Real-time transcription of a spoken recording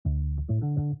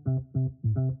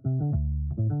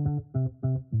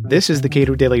This is the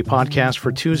Cato Daily Podcast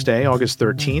for Tuesday, August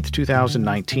 13th,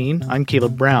 2019. I'm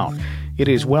Caleb Brown. It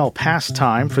is well past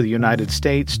time for the United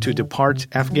States to depart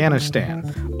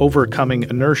Afghanistan. Overcoming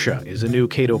Inertia is a new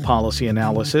Cato policy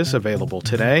analysis available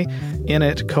today. In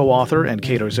it, co-author and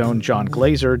Cato's own John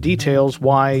Glaser details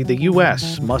why the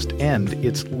U.S. must end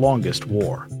its longest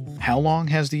war. How long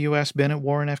has the U.S. been at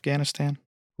war in Afghanistan?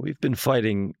 We've been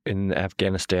fighting in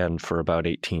Afghanistan for about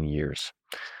 18 years.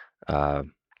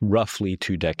 Roughly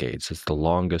 2 decades. It's the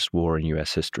longest war in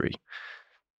U.S. history.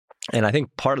 And I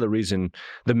think part of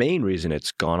the main reason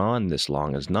it's gone on this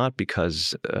long is not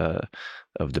because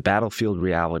of the battlefield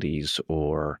realities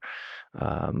or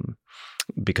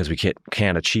because we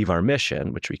can't achieve our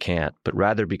mission, which we can't, but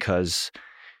rather because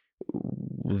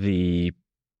the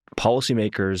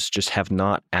policymakers just have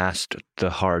not asked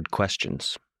the hard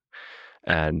questions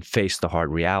and faced the hard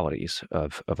realities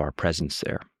of our presence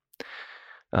there.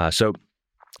 So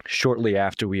shortly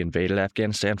after we invaded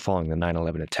Afghanistan following the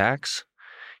 9/11 attacks,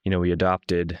 we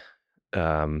adopted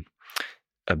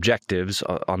objectives.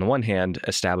 On the one hand,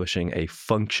 establishing a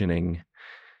functioning,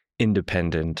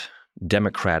 independent,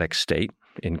 democratic state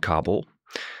in Kabul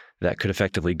that could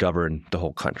effectively govern the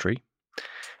whole country.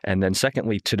 And then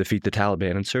secondly, to defeat the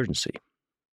Taliban insurgency.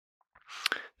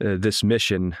 This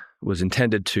mission was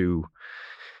intended to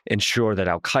ensure that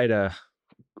al-Qaeda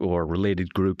or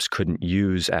related groups couldn't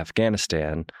use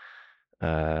Afghanistan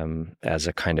as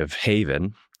a kind of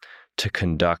haven to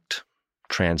conduct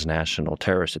transnational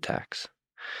terrorist attacks.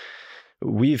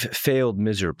 We've failed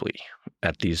miserably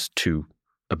at these two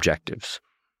objectives.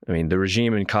 I mean, the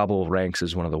regime in Kabul ranks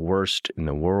as one of the worst in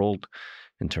the world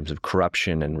in terms of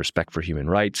corruption and respect for human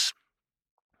rights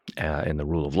and the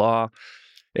rule of law.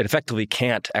 It effectively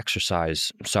can't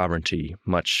exercise sovereignty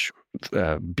much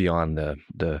beyond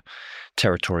the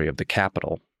territory of the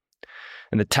capital.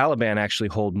 And the Taliban actually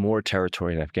hold more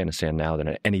territory in Afghanistan now than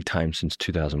at any time since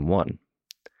 2001.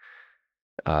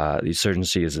 The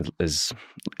insurgency is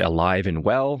alive and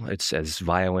well. It's as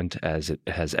violent as it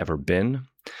has ever been.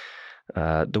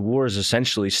 The war is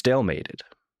essentially stalemated.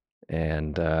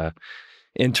 And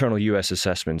internal U.S.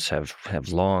 assessments have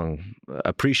long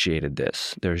appreciated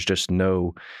this. There's just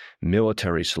no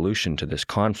military solution to this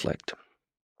conflict.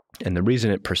 And the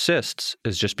reason it persists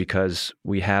is just because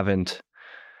we haven't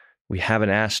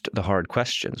asked the hard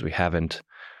questions. We haven't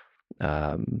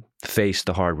faced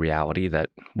the hard reality that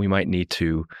we might need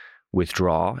to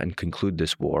withdraw and conclude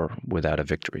this war without a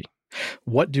victory.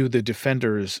 What do the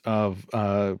defenders of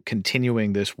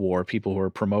continuing this war, people who are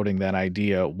promoting that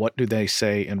idea, what do they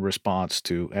say in response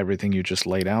to everything you just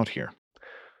laid out here?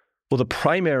 Well, the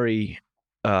primary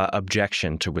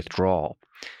objection to withdrawal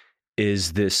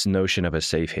is this notion of a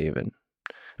safe haven.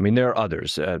 I mean, there are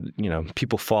others.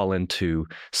 People fall into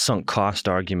sunk cost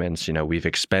arguments. We've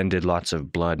expended lots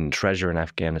of blood and treasure in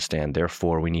Afghanistan.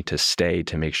 Therefore, we need to stay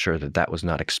to make sure that was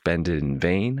not expended in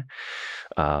vain.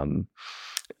 And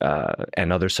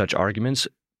other such arguments.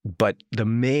 But the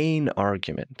main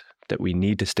argument that we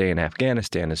need to stay in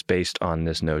Afghanistan is based on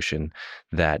this notion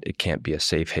that it can't be a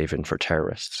safe haven for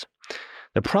terrorists.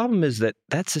 The problem is that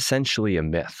that's essentially a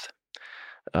myth.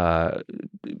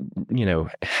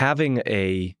 Having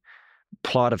a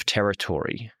plot of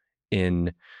territory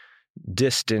in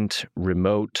distant,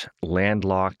 remote,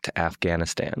 landlocked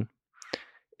Afghanistan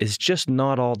is just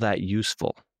not all that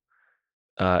useful.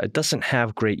 It doesn't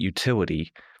have great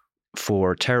utility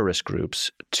for terrorist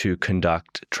groups to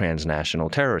conduct transnational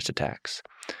terrorist attacks.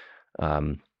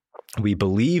 We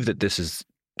believe that this is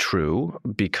true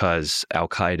because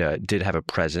al-Qaeda did have a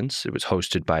presence. It was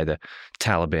hosted by the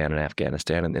Taliban in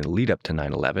Afghanistan in the lead up to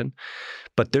 9/11.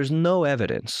 But there's no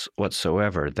evidence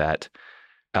whatsoever that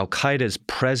al-Qaeda's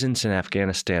presence in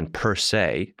Afghanistan per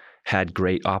se had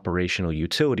great operational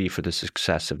utility for the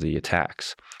success of the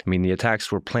attacks. I mean, the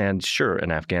attacks were planned, sure,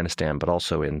 in Afghanistan, but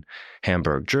also in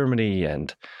Hamburg, Germany,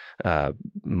 and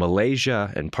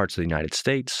Malaysia and parts of the United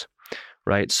States,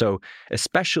 right? So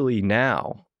especially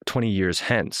now, 20 years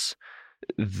hence,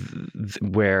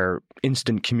 where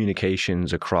instant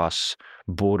communications across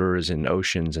borders and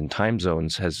oceans and time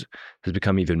zones has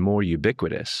become even more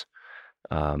ubiquitous.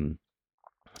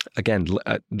 Again,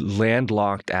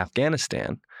 landlocked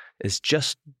Afghanistan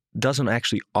doesn't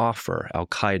actually offer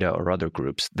al-Qaeda or other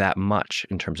groups that much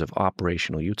in terms of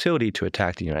operational utility to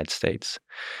attack the United States.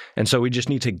 And so we just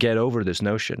need to get over this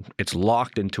notion. It's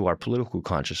locked into our political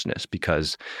consciousness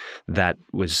because that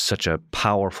was such a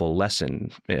powerful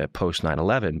lesson post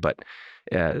 9/11. But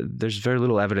there's very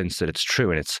little evidence that it's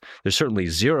true. And there's certainly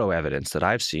zero evidence that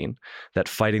I've seen that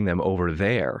fighting them over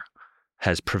there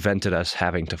has prevented us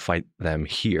having to fight them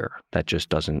here. That just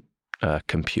doesn't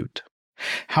compute.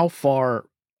 How far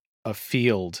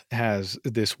afield has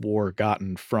this war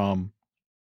gotten from,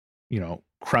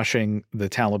 crushing the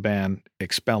Taliban,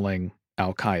 expelling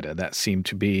Al-Qaeda? That seemed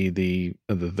to be the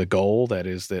goal. That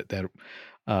is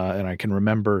and I can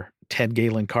remember Ted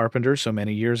Galen Carpenter so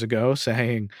many years ago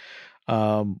saying,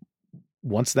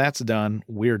 once that's done,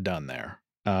 we're done there.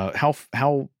 How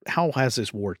has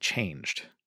this war changed?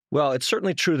 Well, it's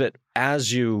certainly true that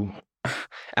as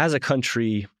a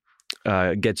country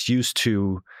gets used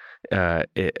to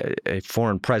a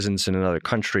foreign presence in another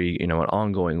country, an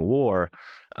ongoing war,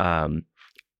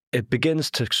 it begins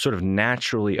to sort of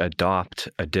naturally adopt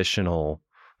additional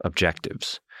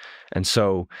objectives. And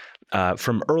so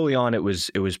from early on, it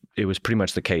was pretty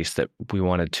much the case that we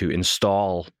wanted to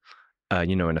install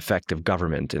an effective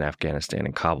government in Afghanistan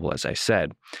and Kabul, as I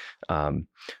said.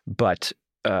 But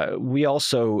we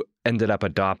also ended up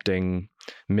adopting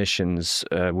missions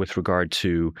with regard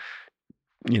to,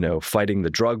 fighting the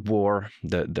drug war,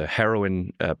 the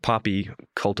heroin poppy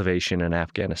cultivation in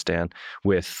Afghanistan,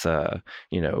 with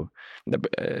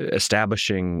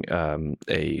establishing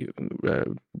a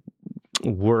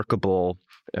workable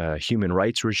human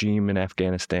rights regime in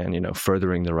Afghanistan.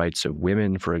 Furthering the rights of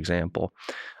women, for example.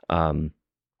 A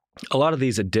lot of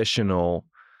these additional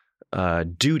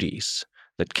duties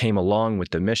that came along with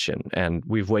the mission, and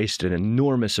we've wasted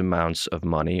enormous amounts of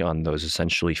money on those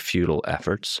essentially futile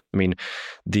efforts. I mean,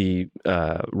 the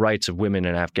rights of women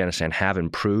in Afghanistan have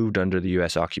improved under the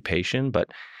U.S. occupation,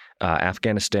 but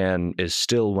Afghanistan is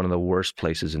still one of the worst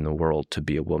places in the world to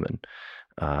be a woman,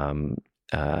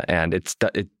 and it's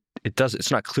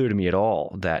not clear to me at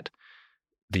all that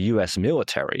the U.S.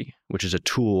 military, which is a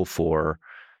tool for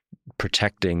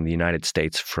protecting the United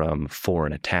States from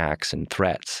foreign attacks and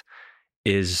threats,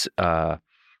 is the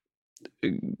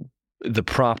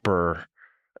proper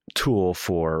tool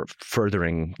for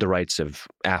furthering the rights of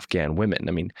Afghan women.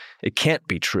 I mean, it can't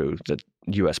be true that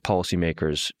U.S.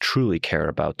 policymakers truly care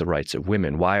about the rights of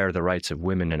women. Why are the rights of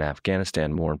women in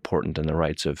Afghanistan more important than the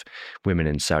rights of women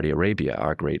in Saudi Arabia,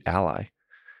 our great ally?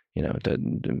 That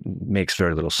makes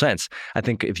very little sense. I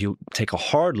think if you take a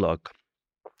hard look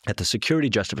at the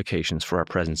security justifications for our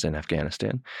presence in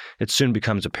Afghanistan, it soon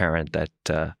becomes apparent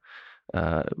that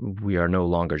we are no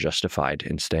longer justified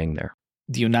in staying there.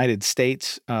 The United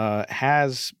States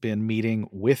has been meeting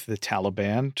with the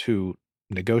Taliban to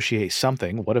negotiate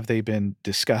something. What have they been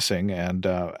discussing, and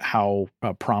how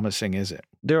promising is it?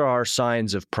 There are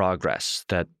signs of progress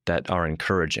that are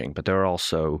encouraging, but there are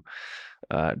also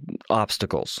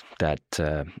obstacles that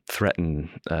threaten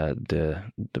the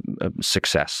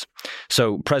success.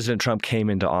 So President Trump came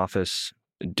into office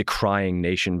decrying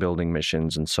nation-building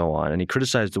missions and so on, and he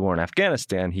criticized the war in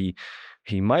Afghanistan.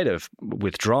 He might have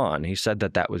withdrawn. He said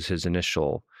that was his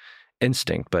initial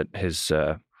instinct, but his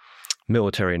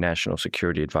military and national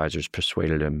security advisors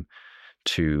persuaded him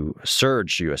to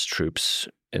surge U.S. troops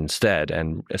instead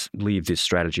and leave this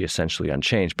strategy essentially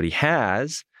unchanged. But he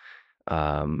has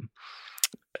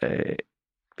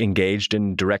engaged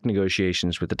in direct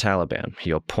negotiations with the Taliban.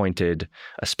 He appointed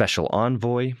a special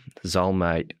envoy,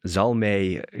 Zalmay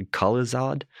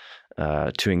Khalilzad,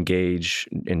 to engage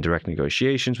in direct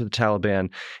negotiations with the Taliban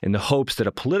in the hopes that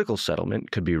a political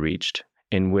settlement could be reached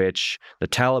in which the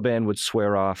Taliban would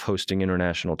swear off hosting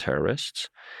international terrorists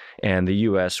and the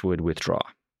U.S. would withdraw.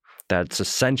 That's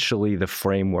essentially the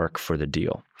framework for the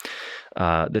deal.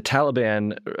 The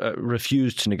Taliban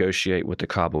refused to negotiate with the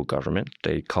Kabul government.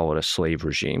 They call it a slave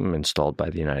regime installed by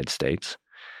the United States.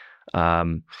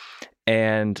 And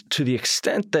to the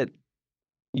extent that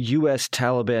U.S.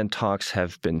 Taliban talks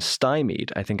have been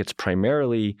stymied, I think it's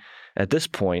primarily at this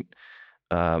point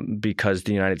because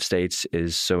the United States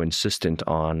is so insistent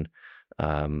on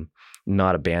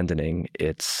not abandoning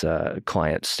its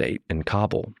client state in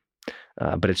Kabul.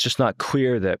 But it's just not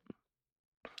clear that,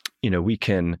 we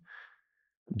can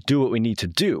do what we need to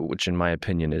do, which in my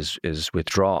opinion is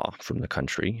withdraw from the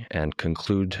country and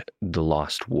conclude the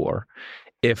lost war,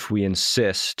 if we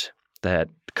insist that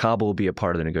Kabul be a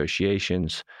part of the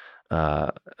negotiations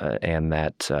and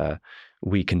that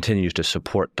we continue to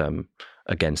support them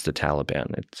against the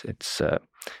Taliban.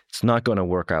 It's not going to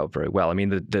work out very well. I mean,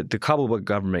 the Kabul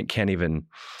government can't even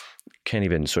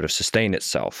sort of sustain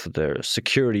itself. The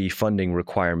security funding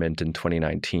requirement in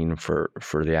 2019 for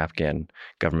the Afghan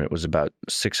government was about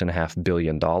 $6.5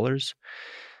 billion.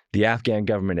 The Afghan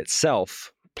government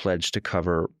itself pledged to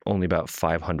cover only about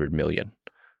 $500 million.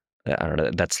 I don't know,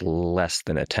 that's less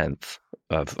than a tenth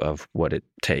of what it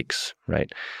takes,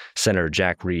 right? Senator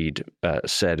Jack Reed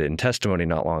said in testimony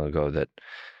not long ago that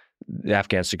the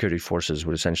Afghan security forces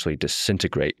would essentially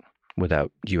disintegrate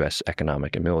without U.S.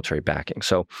 economic and military backing.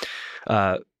 So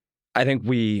I think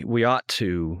we ought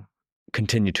to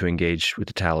continue to engage with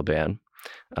the Taliban.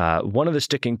 One of the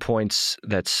sticking points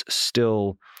that's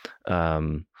still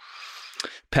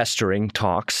pestering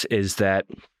talks is that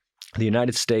the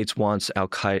United States wants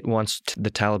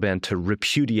the Taliban to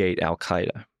repudiate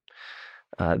al-Qaeda.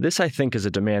 This, I think, is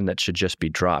a demand that should just be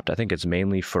dropped. I think it's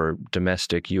mainly for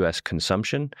domestic U.S.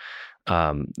 consumption.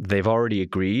 They've already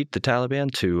agreed, the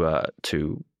Taliban,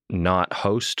 to not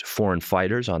host foreign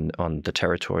fighters on the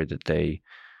territory that they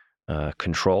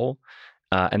control.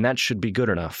 And that should be good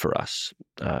enough for us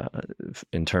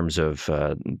in terms of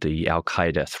the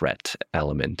al-Qaeda threat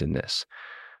element in this.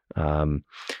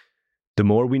 The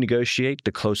more we negotiate,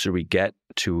 the closer we get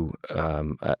to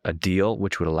a deal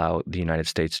which would allow the United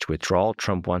States to withdraw.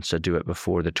 Trump wants to do it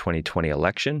before the 2020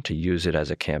 election to use it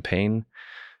as a campaign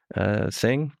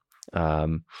thing.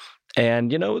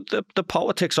 And, you know, the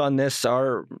politics on this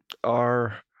are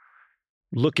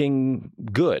looking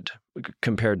good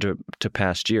compared to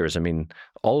past years. I mean,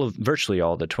 virtually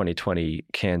all the 2020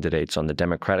 candidates on the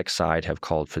Democratic side have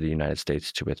called for the United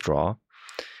States to withdraw.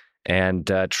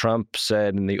 And Trump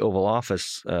said in the Oval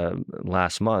Office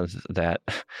last month that,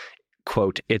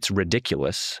 quote, it's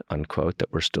ridiculous, unquote,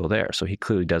 that we're still there. So he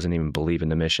clearly doesn't even believe in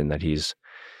the mission that he's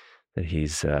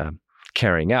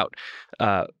carrying out.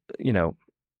 You know,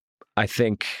 I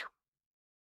think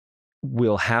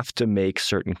we'll have to make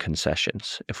certain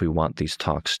concessions if we want these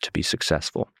talks to be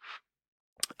successful.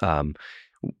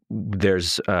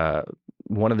 There's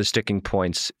one of the sticking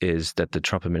points is that the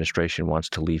Trump administration wants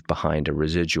to leave behind a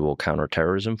residual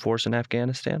counterterrorism force in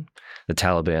Afghanistan. The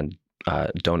Taliban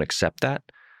don't accept that.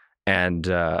 And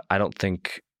I don't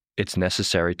think it's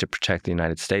necessary to protect the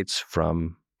United States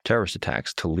from terrorist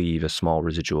attacks to leave a small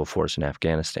residual force in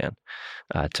Afghanistan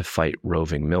to fight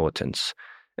roving militants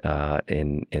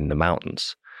in the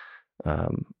mountains.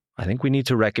 I think we need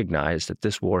to recognize that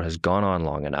this war has gone on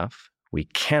long enough. We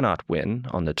cannot win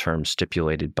on the terms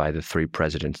stipulated by the three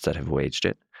presidents that have waged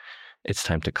it. It's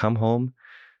time to come home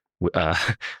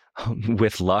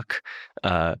with luck,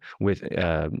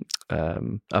 abandon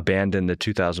the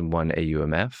 2001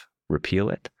 AUMF, repeal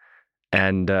it,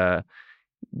 and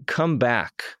come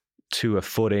back to a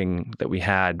footing that we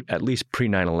had at least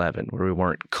pre-9/11, where we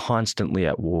weren't constantly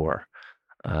at war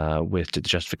with the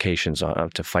justifications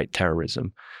to fight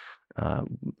terrorism.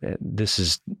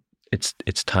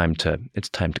 It's time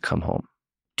to come home.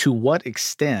 To what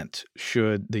extent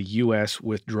should the U.S.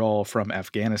 withdrawal from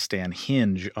Afghanistan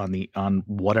hinge on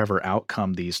whatever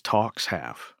outcome these talks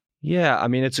have? Yeah, I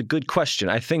mean, it's a good question.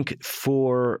 I think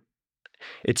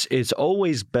it's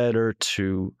always better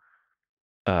to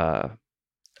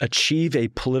achieve a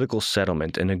political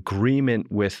settlement, an agreement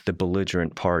with the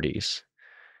belligerent parties,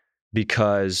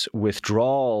 because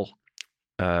withdrawal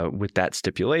with that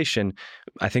stipulation,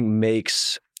 I think,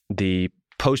 makes the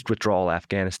post-withdrawal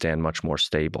Afghanistan much more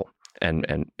stable and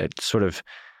it's sort of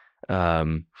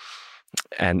and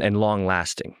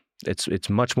long-lasting. It's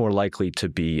much more likely to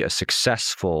be a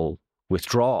successful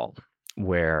withdrawal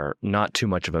where not too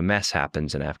much of a mess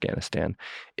happens in Afghanistan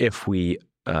if we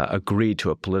agree to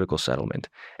a political settlement.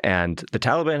 And the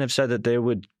Taliban have said that they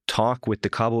would talk with the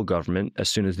Kabul government as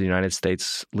soon as the United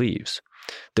States leaves.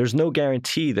 There's no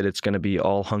guarantee that it's going to be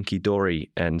all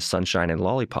hunky-dory and sunshine and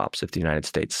lollipops if the United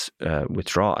States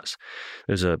withdraws.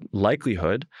 There's a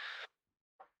likelihood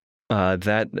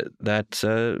that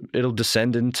it'll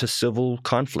descend into civil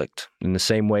conflict in the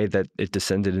same way that it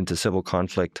descended into civil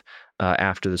conflict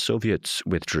after the Soviets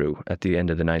withdrew at the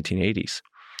end of the 1980s.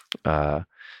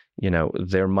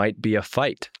 There might be a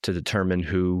fight to determine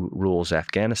who rules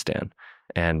Afghanistan.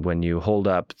 And when you hold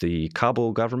up the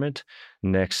Kabul government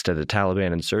next to the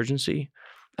Taliban insurgency,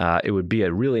 it would be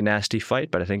a really nasty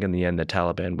fight, but I think in the end the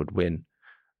Taliban would win.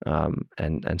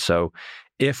 And so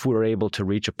if we're able to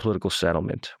reach a political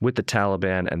settlement with the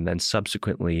Taliban and then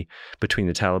subsequently between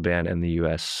the Taliban and the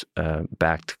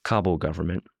U.S.-backed Kabul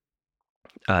government,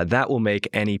 that will make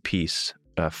any peace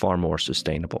far more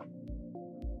sustainable.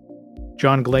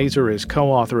 John Glaser is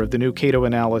co-author of the new Cato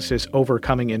analysis,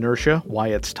 Overcoming Inertia, Why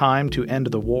It's Time to End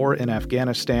the War in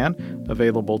Afghanistan,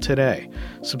 available today.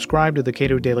 Subscribe to the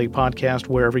Cato Daily Podcast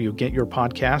wherever you get your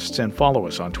podcasts and follow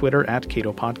us on Twitter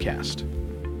 @CatoPodcast.